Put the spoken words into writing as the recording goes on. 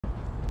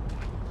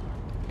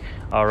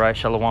All right,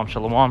 shalom,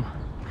 shalom.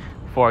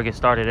 Before I get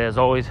started, as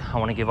always, I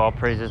want to give all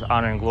praises,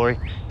 honor, and glory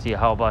to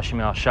Yahweh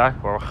Bashim al-Shai,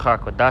 or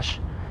Kodash,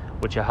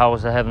 which Yahweh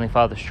is the Heavenly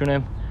Father's true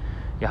name.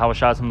 Yahweh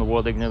Shai, whom the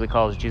world ignorantly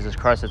calls Jesus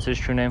Christ, that's his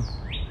true name.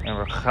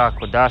 And Ruach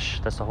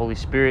Kodash, that's the Holy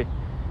Spirit.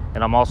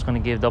 And I'm also going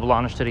to give double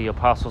honors to the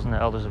apostles and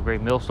the elders of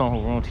Great Millstone who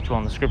will teach you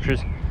on the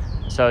scriptures.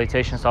 And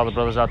salutations to all the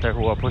brothers out there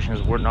who are pushing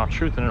his word in all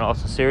truth and in all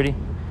sincerity.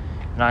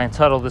 And I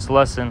entitled this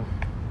lesson,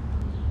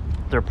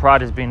 Their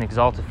Pride is Being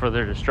Exalted for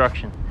Their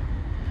Destruction.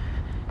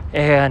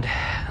 And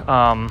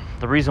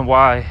the reason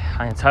why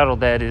I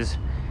entitled that is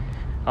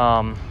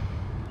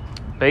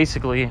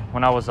basically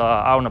when I was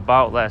out and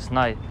about last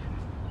night,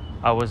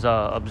 I was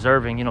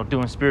observing,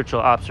 doing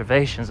spiritual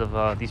observations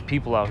of these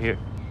people out here.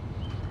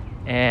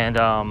 And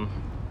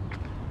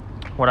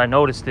what I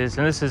noticed is,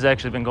 and this has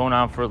actually been going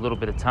on for a little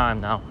bit of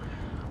time now,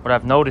 what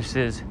I've noticed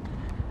is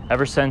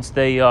ever since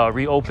they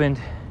reopened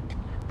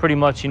pretty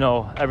much,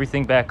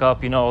 everything back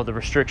up, the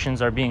restrictions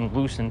are being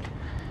loosened,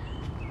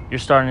 you're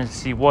starting to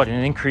see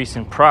an increase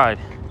in pride,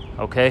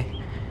 okay?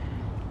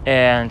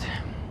 And,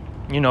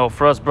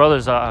 for us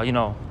brothers,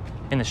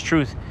 in this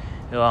truth,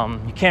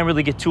 you can't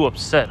really get too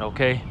upset,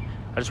 okay?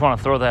 I just want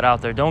to throw that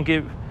out there. Don't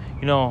get,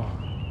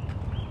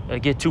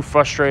 get too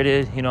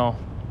frustrated,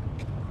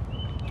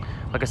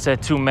 like I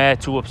said, too mad,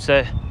 too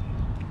upset.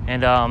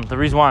 And the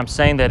reason why I'm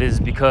saying that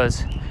is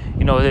because,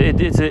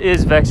 it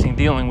is vexing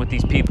dealing with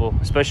these people,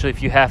 especially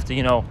if you have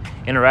to,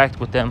 interact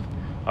with them,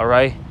 all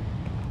right?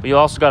 But you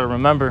also got to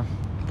remember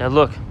that,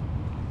 look,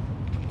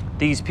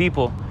 these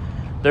people,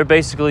 they're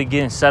basically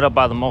getting set up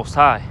by the Most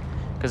High.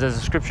 Because as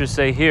the scriptures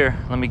say here,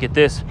 let me get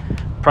this,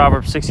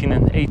 Proverbs 16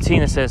 and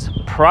 18, it says,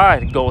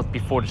 pride goeth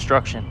before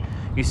destruction.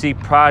 You see,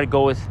 pride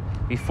goeth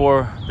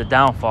before the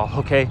downfall,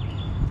 okay?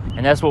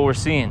 And that's what we're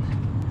seeing.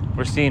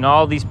 We're seeing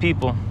all these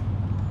people,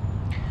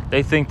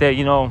 they think that,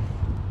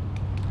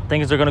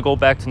 things are going to go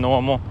back to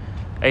normal.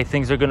 Hey,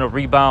 things are going to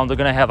rebound. They're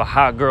going to have a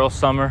hot girl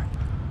summer,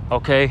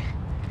 okay?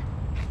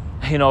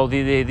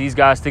 These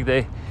guys think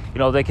they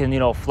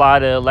can, fly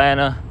to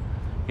Atlanta,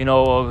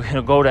 or,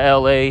 go to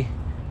LA,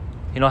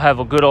 have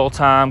a good old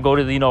time, go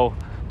to the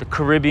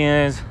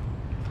Caribbeans,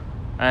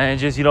 and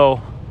just, enjoy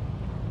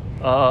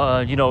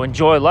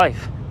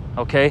life,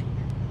 okay,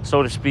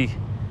 so to speak.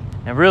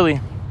 And really,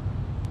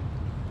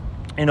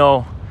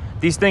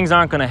 these things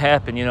aren't going to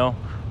happen,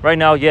 Right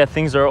now, yeah,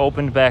 things are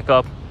opened back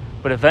up,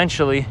 but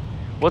eventually,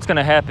 what's going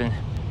to happen?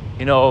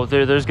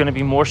 There's going to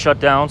be more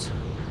shutdowns,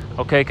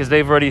 okay, because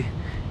they've already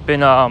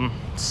been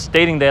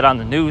stating that on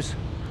the news,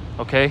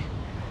 okay?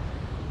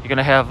 You're going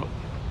to have,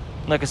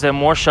 like I said,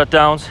 more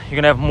shutdowns.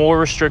 You're going to have more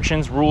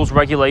restrictions, rules,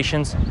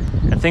 regulations,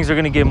 and things are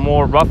going to get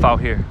more rough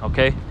out here,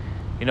 okay?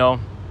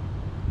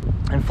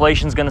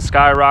 Inflation's going to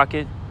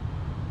skyrocket.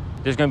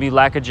 There's going to be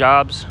lack of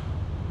jobs,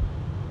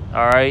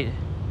 all right?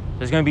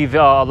 There's going to be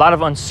a lot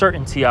of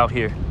uncertainty out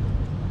here.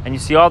 And you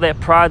see all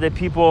that pride that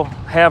people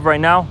have right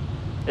now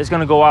is going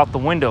to go out the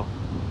window,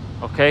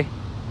 okay?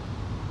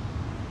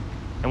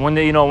 And when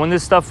they, when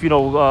this stuff, gets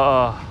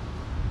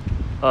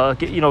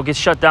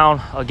shut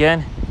down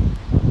again,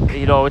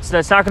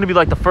 that's not going to be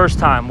like the first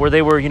time where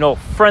they were,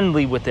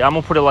 friendly with it. I'm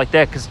gonna put it like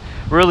that because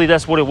really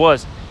that's what it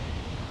was.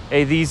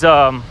 Hey, these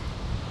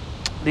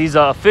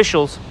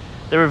officials,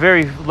 they were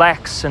very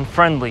lax and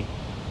friendly.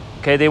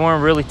 Okay, they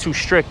weren't really too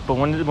strict. But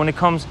when it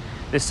comes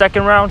the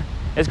second round,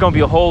 it's gonna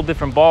be a whole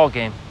different ball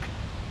game.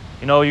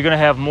 You're gonna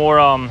have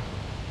more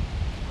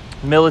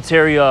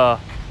military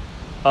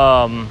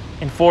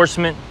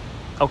enforcement.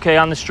 Okay,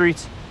 on the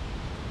streets,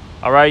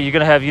 all right, you're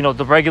gonna have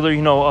the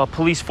regular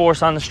police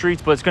force on the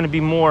streets, but it's gonna be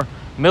more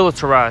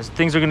militarized.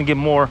 Things are gonna get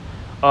more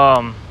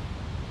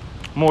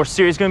serious.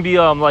 It's gonna be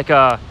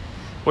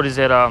what is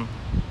it,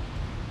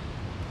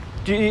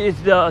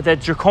 that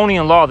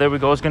draconian law, there we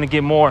go, is gonna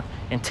get more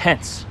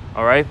intense,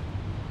 all right?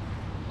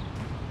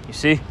 You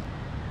see,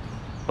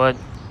 but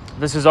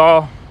this is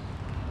all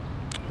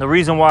the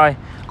reason why,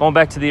 going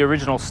back to the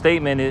original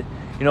statement,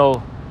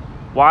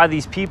 why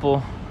these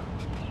people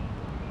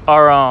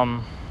are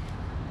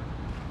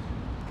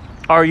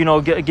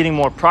getting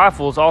more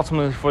prideful is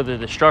ultimately for the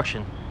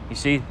destruction. You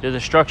see, the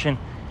destruction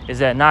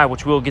is at nigh,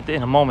 which we'll get to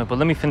in a moment. But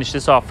let me finish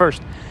this off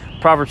first.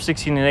 Proverbs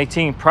 16 and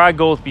 18, pride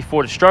goeth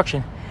before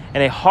destruction,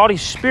 and a haughty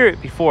spirit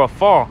before a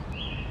fall.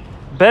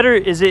 Better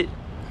is it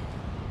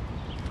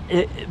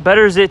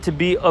to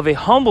be of a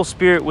humble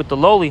spirit with the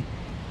lowly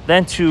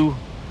than to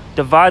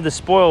divide the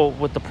spoil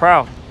with the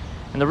proud.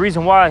 And the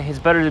reason why it's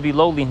better to be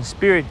lowly in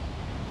spirit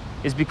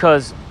is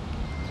because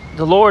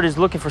the Lord is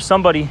looking for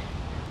somebody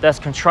that's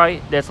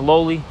contrite, that's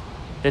lowly,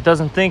 that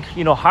doesn't think,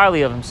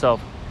 highly of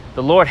himself.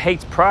 The Lord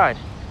hates pride.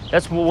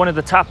 That's one of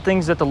the top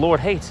things that the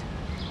Lord hates.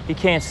 He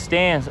can't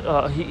stand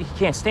he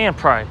can't stand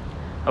pride,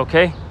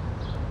 okay?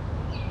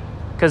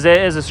 Because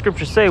as the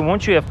scriptures say,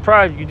 once you have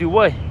pride, you do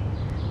what?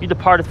 You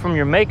departed from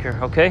your maker,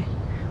 okay?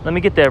 Let me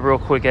get that real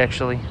quick,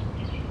 actually.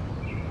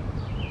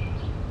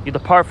 You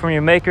depart from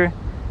your maker.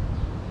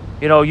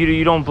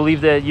 You don't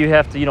believe that you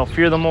have to,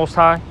 fear the Most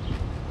High.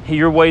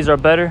 Your ways are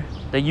better,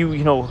 that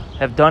you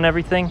have done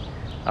everything,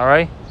 all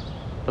right?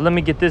 But let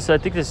me get this. I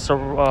think this is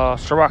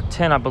Sirach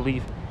 10, I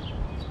believe.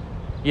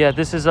 Yeah,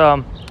 this is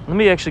let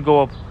me actually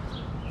go up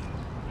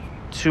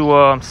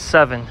to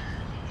 7,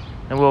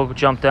 and we'll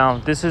jump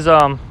down. This is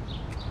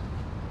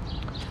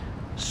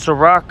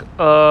Sirach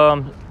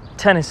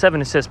 10 and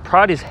 7. It says,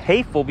 pride is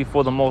hateful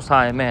before the Most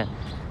High man.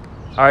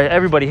 All right,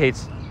 everybody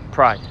hates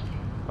pride.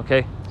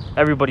 Okay,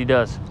 everybody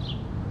does.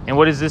 And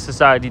what does this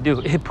society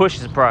do? It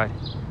pushes pride.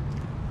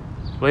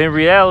 But in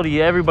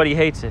reality, everybody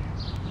hates it,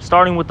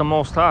 starting with the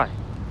Most High.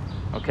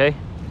 Okay,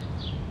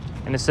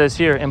 and it says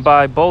here, and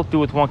by both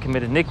doeth one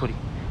commit iniquity.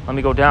 Let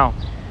me go down.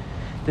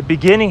 The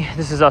beginning,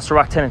 this is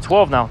Sirach 10 and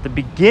 12 now. The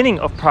beginning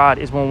of pride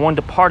is when one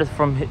departeth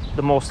from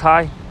the Most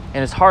High,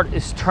 and his heart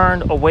is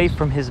turned away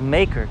from his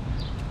maker.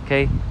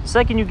 Okay, the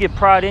second you get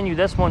pride in you,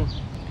 that's when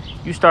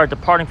you start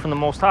departing from the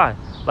Most High.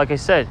 Like I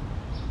said,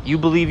 you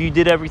believe you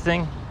did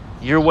everything,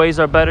 your ways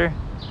are better,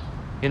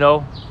 you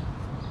know,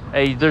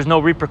 hey, there's no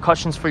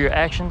repercussions for your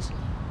actions.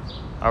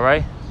 All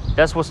right,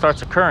 that's what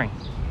starts occurring.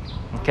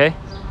 Okay,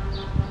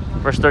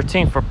 verse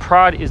 13, for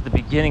pride is the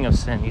beginning of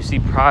sin. You see,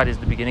 pride is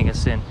the beginning of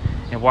sin.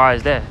 And why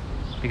is that?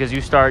 Because you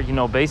start, you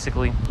know,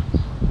 basically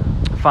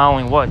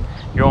following what?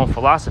 Your own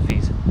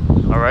philosophies.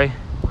 All right,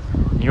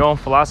 your own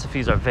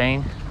philosophies are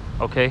vain.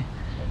 Okay,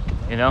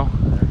 you know,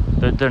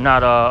 they're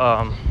not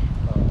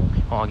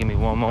hold on, give me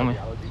one moment.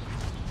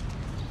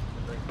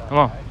 Come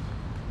on.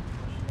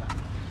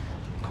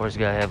 Of course, you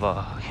gotta have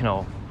you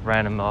know,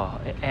 random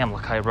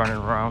Amalekite running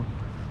around.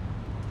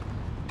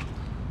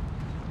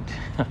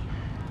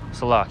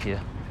 Salakia,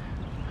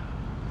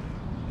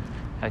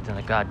 acting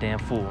a goddamn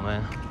fool,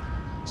 man.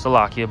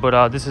 Salakia.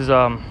 But this is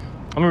let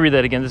me read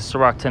that again. This is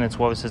Sirach 10 and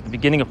 12. It says, the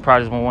beginning of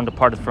pride is when one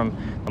departed from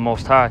the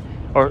Most High.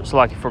 Or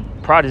Salakia, for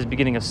pride is the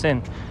beginning of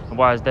sin. And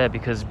why is that?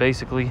 Because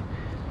basically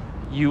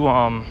you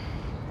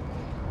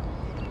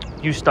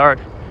start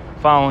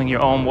following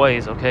your own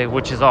ways, okay,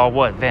 which is all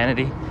what?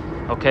 Vanity.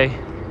 Okay,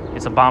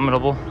 it's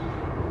abominable.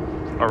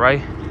 All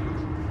right,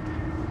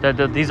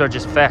 these are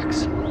just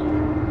facts.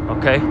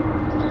 Okay,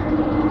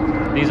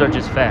 these are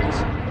just facts.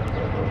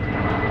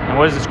 And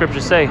what does the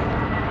scripture say?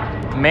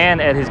 Man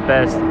at his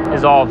best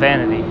is all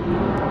vanity.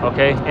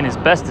 Okay, in his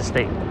best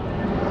estate.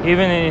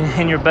 Even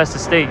in your best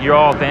estate, you're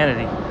all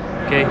vanity.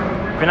 Okay,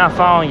 if you're not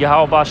following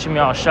Yahweh Bashim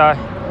Yahushai,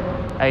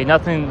 hey,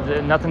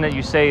 nothing that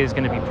you say is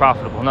going to be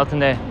profitable. Nothing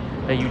that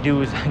you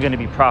do is going to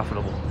be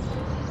profitable.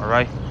 All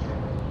right.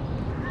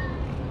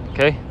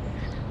 Okay.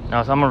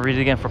 Now so I'm going to read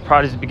it again. For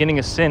pride is the beginning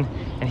of sin,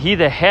 and he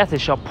that hath it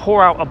shall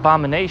pour out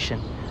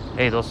abomination.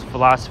 Hey, those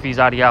philosophies,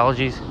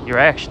 ideologies, your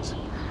actions.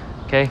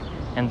 Okay.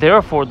 And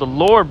therefore the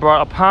Lord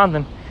brought upon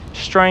them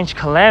strange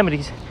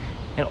calamities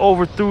and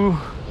overthrew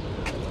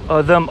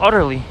them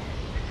utterly.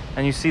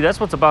 And you see, that's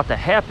what's about to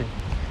happen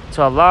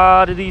to a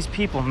lot of these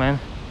people, man.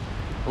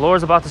 The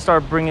Lord's about to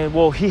start bringing,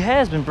 well, he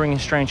has been bringing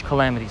strange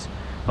calamities.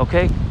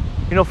 Okay.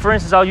 You know, for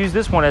instance, I'll use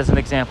this one as an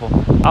example.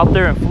 Out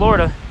there in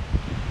Florida,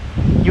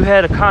 you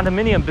had a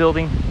condominium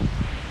building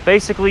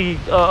basically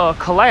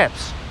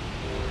collapse.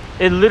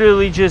 It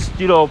literally just,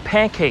 you know,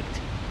 pancaked.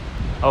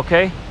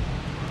 Okay,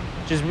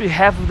 just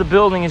half of the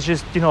building is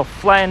just, you know,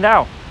 flattened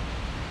out.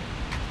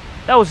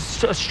 That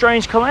was a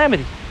strange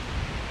calamity.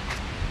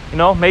 You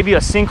know, maybe a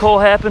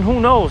sinkhole happened, who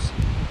knows?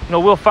 You know,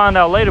 we'll find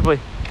out later, but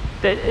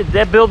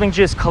that building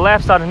just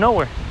collapsed out of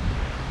nowhere.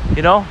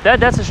 You know,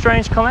 that's a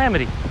strange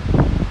calamity.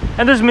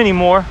 And there's many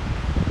more,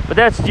 but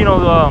that's, you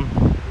know,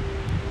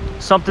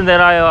 something that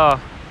I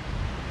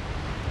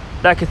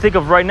can think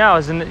of right now,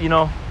 as in, you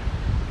know,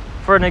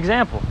 for an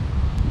example.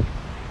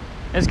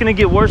 And it's gonna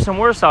get worse and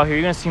worse out here.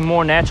 You're gonna see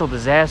more natural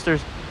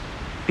disasters,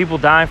 people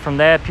dying from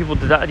that, people,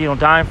 you know,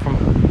 dying from,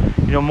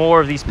 you know,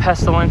 more of these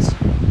pestilence,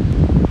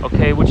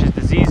 okay, which is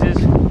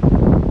diseases.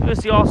 You're gonna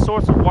see all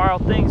sorts of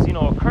wild things, you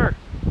know, occur.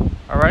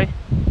 All right,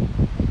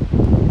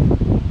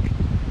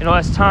 you know,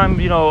 as time,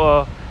 you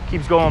know,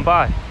 keeps going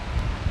by.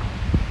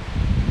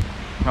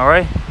 All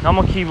right, now I'm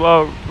gonna keep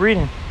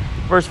reading.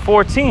 Verse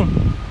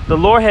 14, the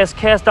Lord has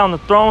cast down the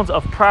thrones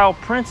of proud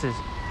princes.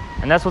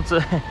 And that's what's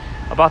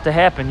about to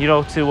happen, you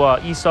know, to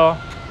Esau.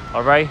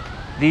 All right,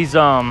 these you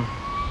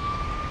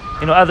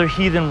know, other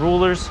heathen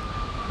rulers.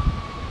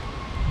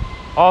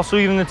 Also,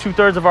 even the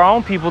 2/3 of our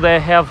own people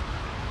that have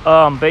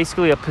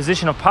basically a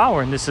position of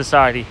power in this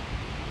society.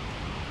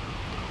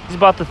 He's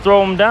about to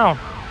throw them down.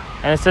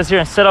 And it says here,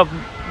 and set up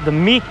the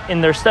meek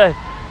in their stead.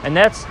 And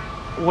that's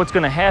what's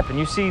going to happen.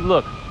 You see,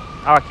 look,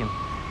 Akim,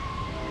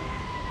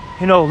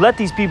 you know, let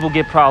these people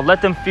get proud.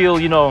 Let them feel,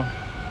 you know,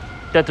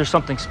 that there's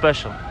something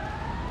special.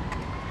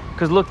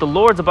 Because look, the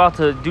Lord's about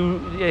to do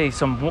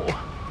some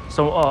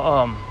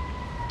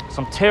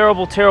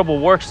terrible, terrible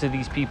works to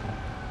these people.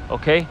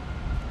 Okay?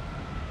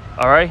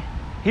 All right?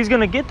 He's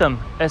going to get them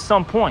at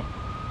some point.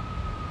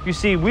 You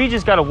see, we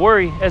just got to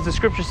worry, as the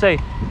scriptures say,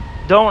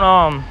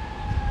 don't,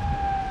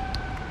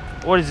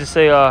 what does it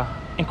say?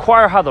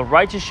 Inquire how the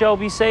righteous shall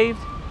be saved.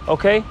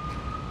 Okay?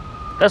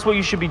 That's what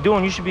you should be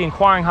doing. You should be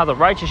inquiring how the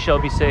righteous shall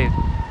be saved.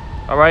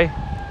 All right?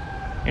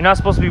 You're not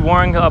supposed to be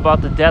worrying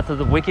about the death of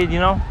the wicked, you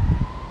know,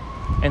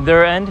 and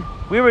their end.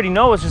 We already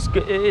know it's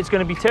going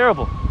to be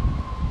terrible.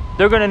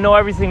 They're going to know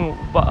everything,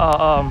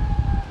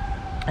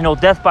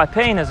 death by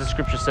pain, as the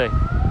scriptures say,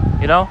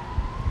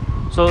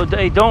 So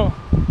they don't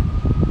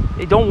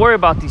worry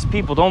about these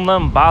people. Don't let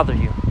them bother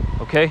you,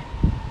 okay?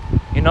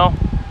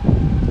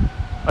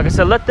 Like I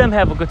said, let them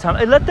have a good time.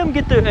 Hey, let them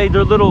get their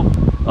little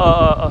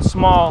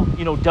small,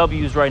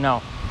 W's right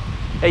now.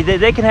 Hey,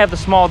 they can have the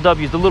small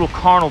W's, the little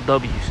carnal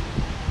W's.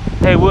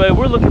 Hey,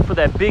 we're looking for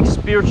that big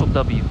spiritual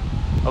W,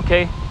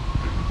 okay?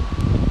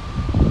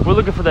 We're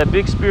looking for that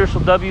big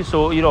spiritual W,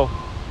 so,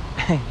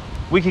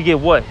 we could get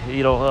what?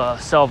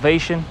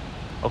 Salvation,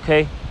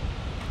 okay?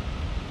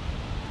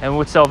 And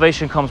with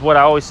salvation comes what?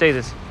 I always say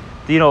this,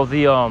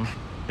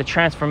 the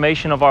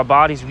transformation of our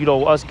bodies,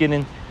 us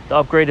getting the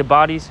upgraded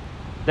bodies.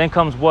 Then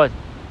comes what?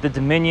 The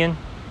dominion,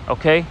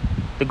 okay?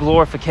 The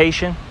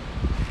glorification.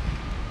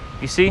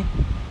 You see?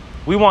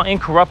 We want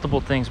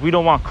incorruptible things. We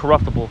don't want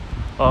corruptible.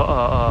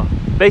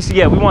 Basically,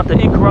 yeah, we want the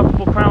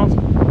incorruptible crowns,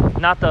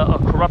 not the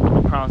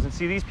corruptible crowns. And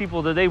see, these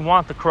people, they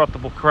want the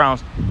corruptible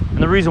crowns. And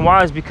the reason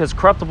why is because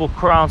corruptible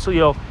crowns, so,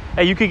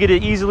 hey, you could get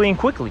it easily and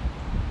quickly.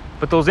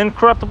 But those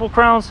incorruptible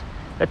crowns,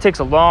 that takes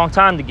a long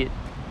time to get,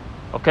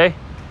 okay?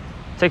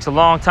 It takes a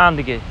long time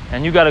to get.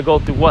 And you got to go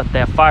through what?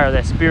 That fire,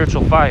 that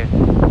spiritual fire,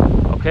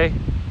 okay?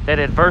 That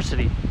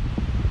adversity.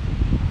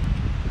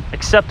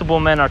 Acceptable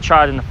men are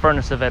tried in the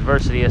furnace of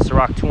adversity, as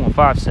Sirach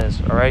 2:5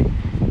 says, all right?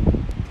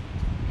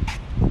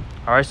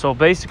 All right, so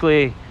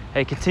basically,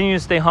 hey, continue to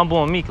stay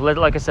humble and meek.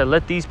 Like I said,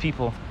 let these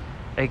people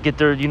get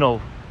their,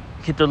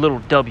 get their little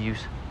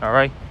W's, all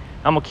right?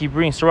 I'm going to keep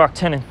reading Sirach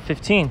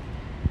 10:15.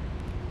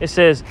 It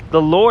says,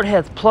 the Lord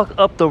hath plucked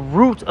up the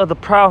root of the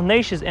proud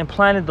nations and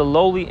planted the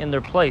lowly in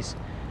their place.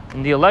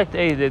 And the elect,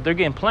 hey, they're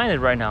getting planted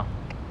right now.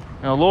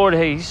 And the Lord,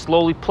 hey, he's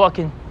slowly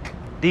plucking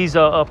these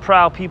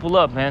proud people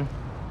up, man.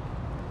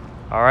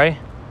 All right?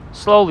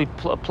 Slowly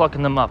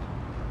plucking them up.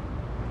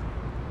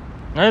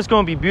 And it's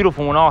going to be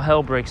beautiful when all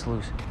hell breaks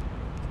loose.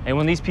 And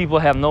when these people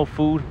have no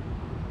food.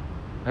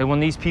 And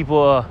when these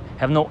people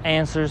have no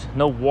answers,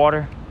 no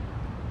water.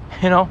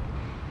 No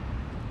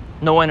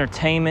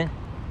entertainment.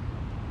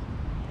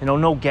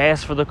 No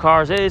gas for the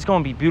cars. It's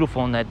going to be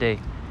beautiful on that day.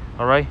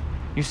 All right?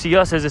 You see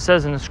us, as it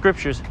says in the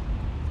scriptures,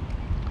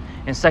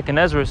 in 2nd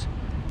Ezra,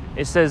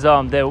 it says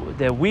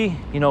that we,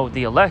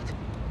 the elect,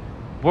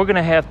 we're going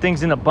to have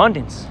things in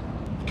abundance.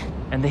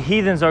 And the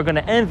heathens are going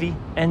to envy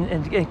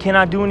and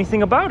cannot do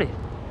anything about it.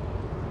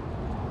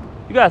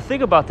 You got to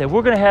think about that.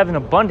 We're going to have an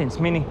abundance,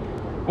 meaning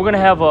we're going to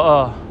have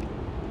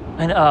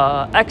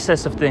an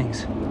excess of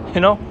things,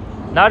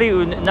 Not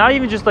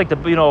even just like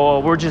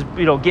we're just,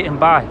 getting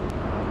by.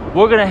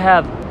 We're going to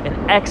have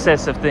an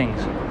excess of things.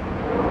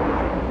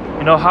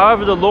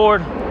 However the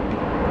Lord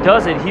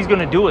does it, he's going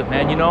to do it,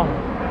 man,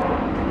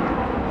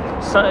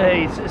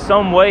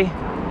 Some way,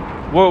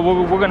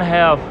 we're going to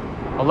have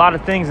a lot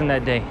of things in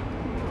that day,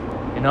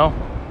 All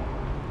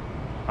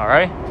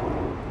right?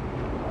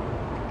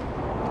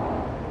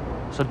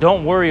 So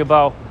don't worry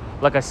about,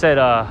 like I said,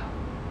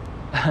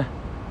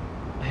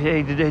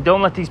 hey,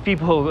 don't let these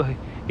people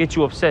get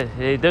you upset.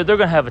 They're going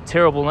to have a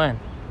terrible end.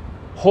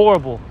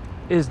 Horrible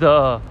is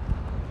the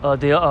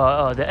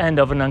end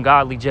of an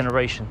ungodly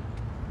generation.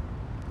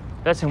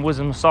 That's in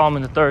Wisdom of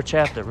Solomon, the 3rd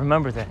chapter.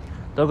 Remember that.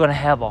 They're going to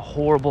have a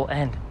horrible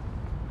end.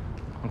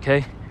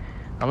 Okay?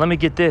 Now let me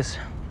get this.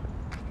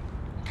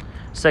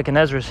 2nd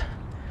Ezra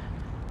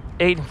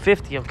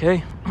 8:50,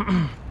 okay?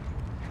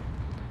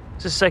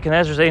 This is 2nd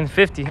Ezra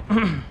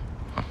 8:50.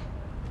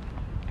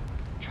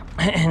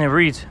 And it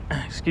reads,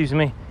 excuse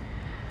me,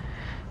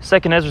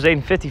 2nd Ezra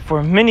 8:50,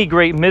 for many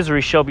great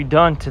miseries shall be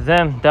done to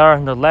them that are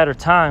in the latter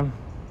time.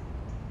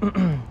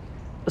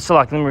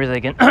 Let me read that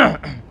again.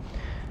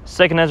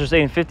 2nd Ezra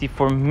 8:50,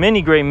 for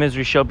many great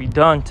miseries shall be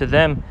done to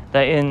them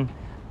that in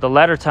the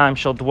latter time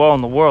shall dwell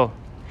in the world,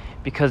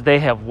 because they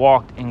have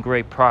walked in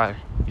great pride.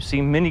 You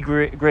see, many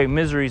great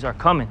miseries are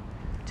coming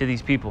to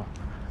these people.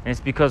 And it's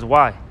because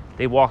why?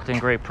 They walked in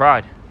great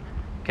pride.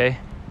 Okay?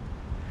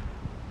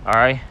 All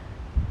right?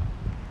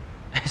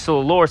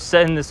 So the Lord's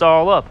setting this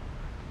all up.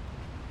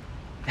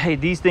 Hey,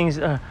 these things,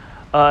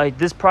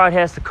 this pride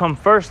has to come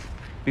first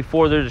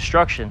before their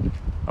destruction.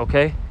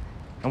 Okay?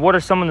 And what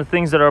are some of the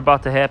things that are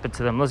about to happen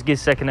to them? Let's get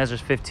 2nd Ezra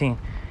 15.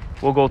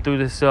 We'll go through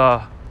this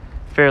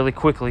fairly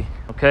quickly.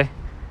 Okay?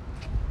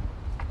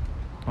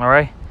 All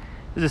right?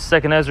 This is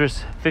 2nd Ezra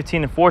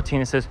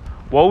 15:14. It says,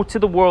 woe to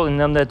the world and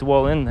them that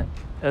dwell in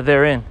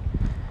therein.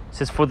 It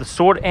says, for the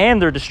sword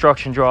and their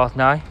destruction draweth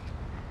nigh,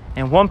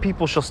 and one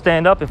people shall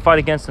stand up and fight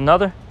against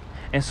another,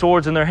 and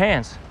swords in their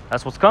hands.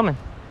 That's what's coming.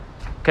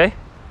 Okay?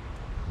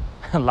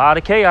 A lot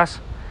of chaos.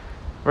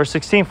 Verse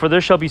 16, for there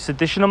shall be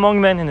sedition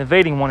among men, and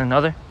invading one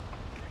another.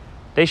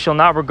 They shall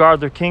not regard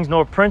their kings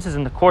nor princes,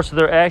 and the course of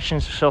their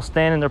actions shall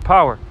stand in their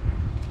power.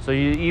 So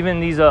even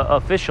these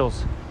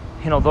officials,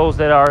 those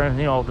that are in,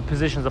 the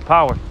positions of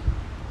power,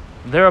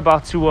 they're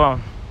about to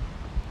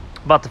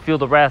feel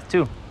the wrath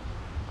too.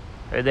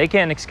 They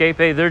can't escape.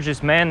 Hey, they're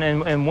just men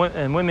and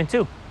women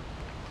too.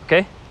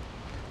 Okay?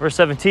 Verse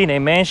 17, a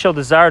man shall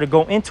desire to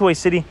go into a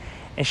city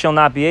and shall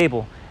not be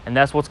able. And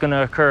that's what's going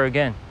to occur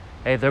again.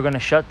 Hey, they're going to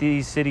shut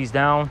these cities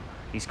down,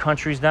 these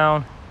countries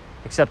down.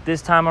 Except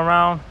this time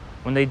around,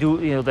 when they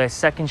do, that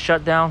second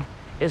shutdown,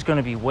 it's going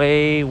to be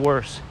way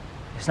worse.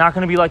 It's not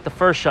going to be like the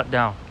first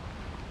shutdown.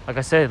 Like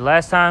I said,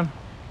 last time,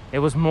 it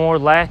was more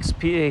lax.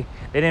 They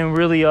didn't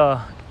really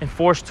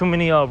enforce too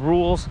many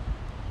rules.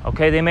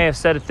 Okay, they may have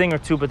said a thing or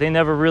two, but they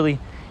never really,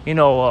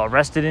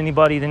 arrested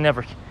anybody. They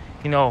never,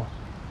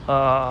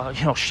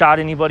 shot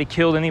anybody,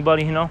 killed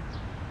anybody.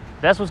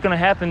 That's what's going to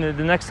happen the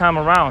next time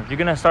around. You're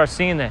going to start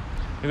seeing that.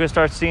 You're going to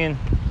start seeing,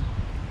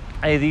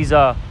 hey, these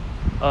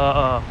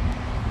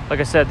like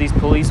I said, these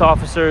police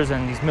officers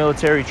and these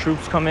military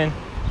troops come in,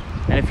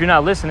 and if you're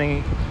not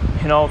listening,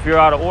 if you're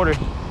out of order,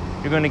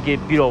 you're going to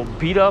get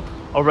beat up,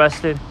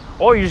 arrested,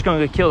 or you're just going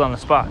to get killed on the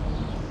spot.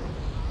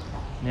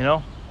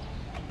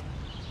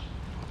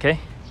 Okay.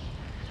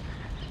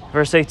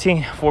 Verse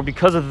 18, for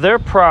because of their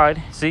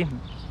pride, see,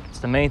 it's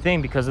the main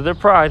thing, because of their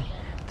pride,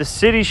 the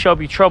cities shall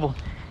be troubled,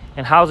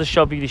 and houses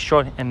shall be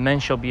destroyed, and men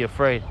shall be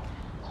afraid.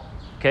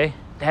 Okay,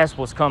 that's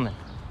what's coming.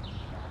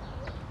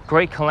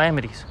 Great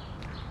calamities.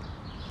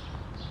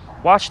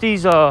 Watch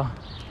these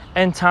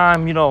end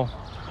time,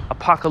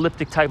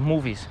 apocalyptic type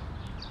movies,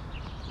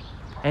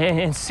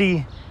 and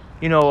see,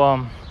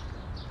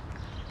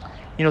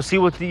 see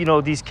what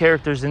these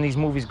characters in these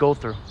movies go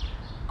through.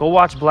 Go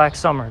watch Black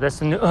Summer. That's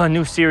the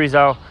new series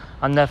out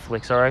on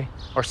Netflix. All right,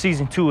 or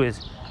season 2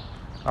 is.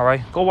 All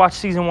right, go watch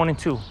season 1 and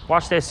 2.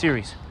 Watch that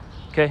series.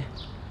 Okay,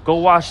 go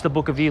watch The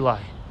Book of Eli.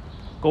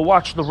 Go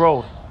watch The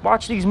Road.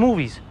 Watch these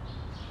movies.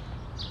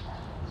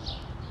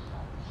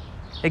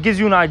 It gives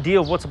you an idea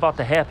of what's about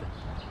to happen.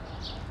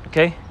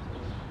 Okay?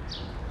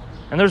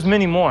 And there's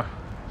many more.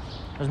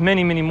 There's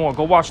many, many more.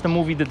 Go watch the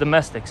movie The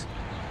Domestics.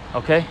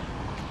 Okay?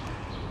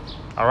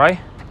 All right?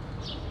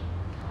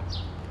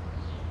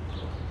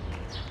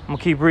 I'm going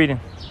to keep reading.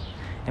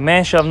 A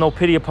man shall have no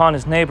pity upon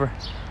his neighbor,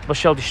 but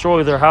shall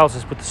destroy their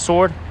houses with the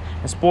sword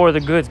and spoil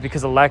their goods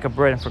because of lack of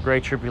bread and for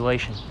great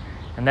tribulation.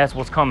 And that's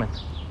what's coming.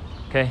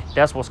 Okay?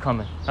 That's what's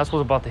coming. That's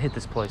what's about to hit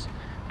this place.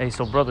 Hey,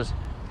 so brothers,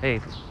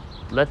 hey,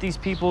 let these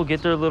people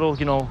get their little,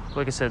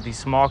 like I said, these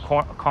small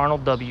carnal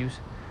W's,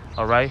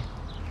 all right?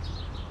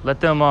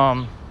 Let them,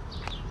 my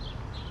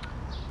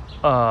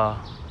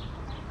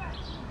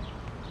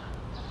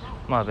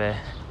bad.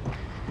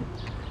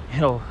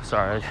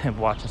 Sorry, I'm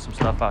watching some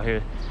stuff out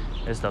here.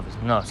 This stuff is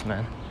nuts,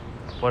 man.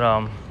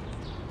 But,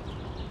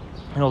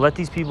 let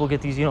these people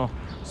get these,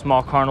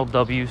 small carnal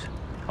W's,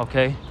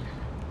 okay?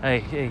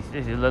 Hey,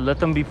 let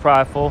them be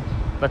prideful.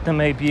 Let them,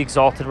 be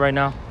exalted right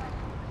now.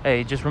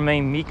 Hey, just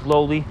remain meek,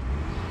 lowly.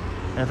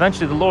 And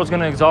eventually the Lord's going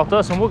to exalt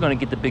us, and we're going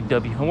to get the big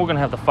W, and we're going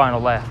to have the final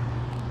laugh.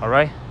 All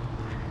right?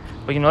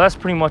 But, that's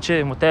pretty much it.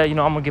 And with that, I'm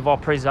going to give all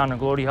praise, honor, and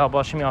glory. How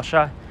about Shemi Al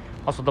Shai?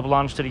 Also, double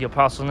honors to the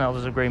apostles and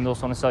elders of Great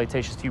Millstone, and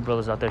salutations to you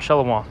brothers out there.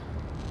 Shalom.